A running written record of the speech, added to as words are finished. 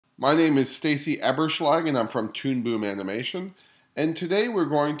My name is Stacy Eberschlag and I'm from Toon Animation. And today we're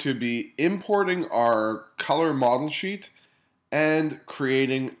going to be importing our color model sheet and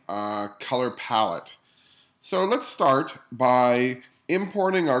creating a color palette. So let's start by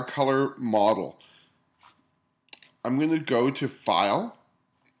importing our color model. I'm going to go to File,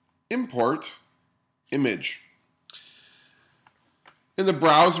 Import, Image. In the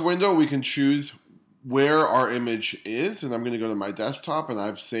Browse window, we can choose where our image is, and I'm going to go to my desktop, and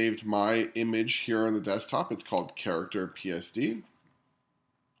I've saved my image here on the desktop. It's called Character PSD.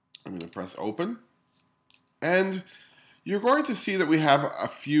 I'm going to press Open, and you're going to see that we have a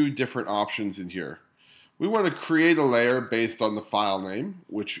few different options in here. We want to create a layer based on the file name,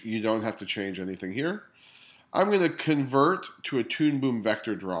 which you don't have to change anything here. I'm going to convert to a Toon Boom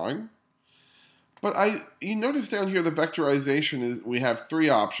vector drawing. But you notice down here the vectorization is we have three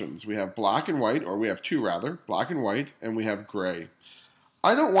options. We have black and white, or we have two rather, black and white, and we have gray.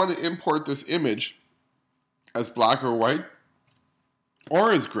 I don't want to import this image as black or white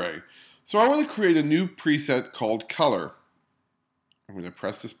or as gray. So I want to create a new preset called color. I'm going to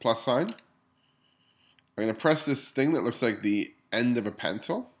press this plus sign. I'm going to press this thing that looks like the end of a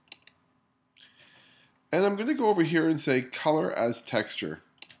pencil. And I'm going to go over here and say color as texture.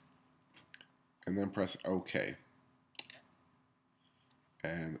 And then press OK.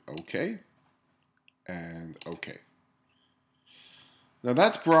 And OK. And OK. Now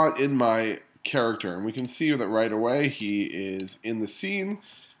that's brought in my character, and we can see that right away he is in the scene.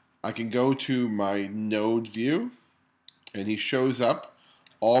 I can go to my node view, and he shows up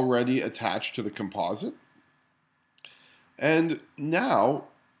already attached to the composite. And now,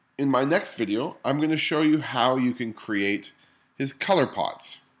 in my next video, I'm going to show you how you can create his color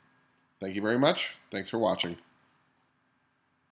pots. Thank you very much. Thanks for watching.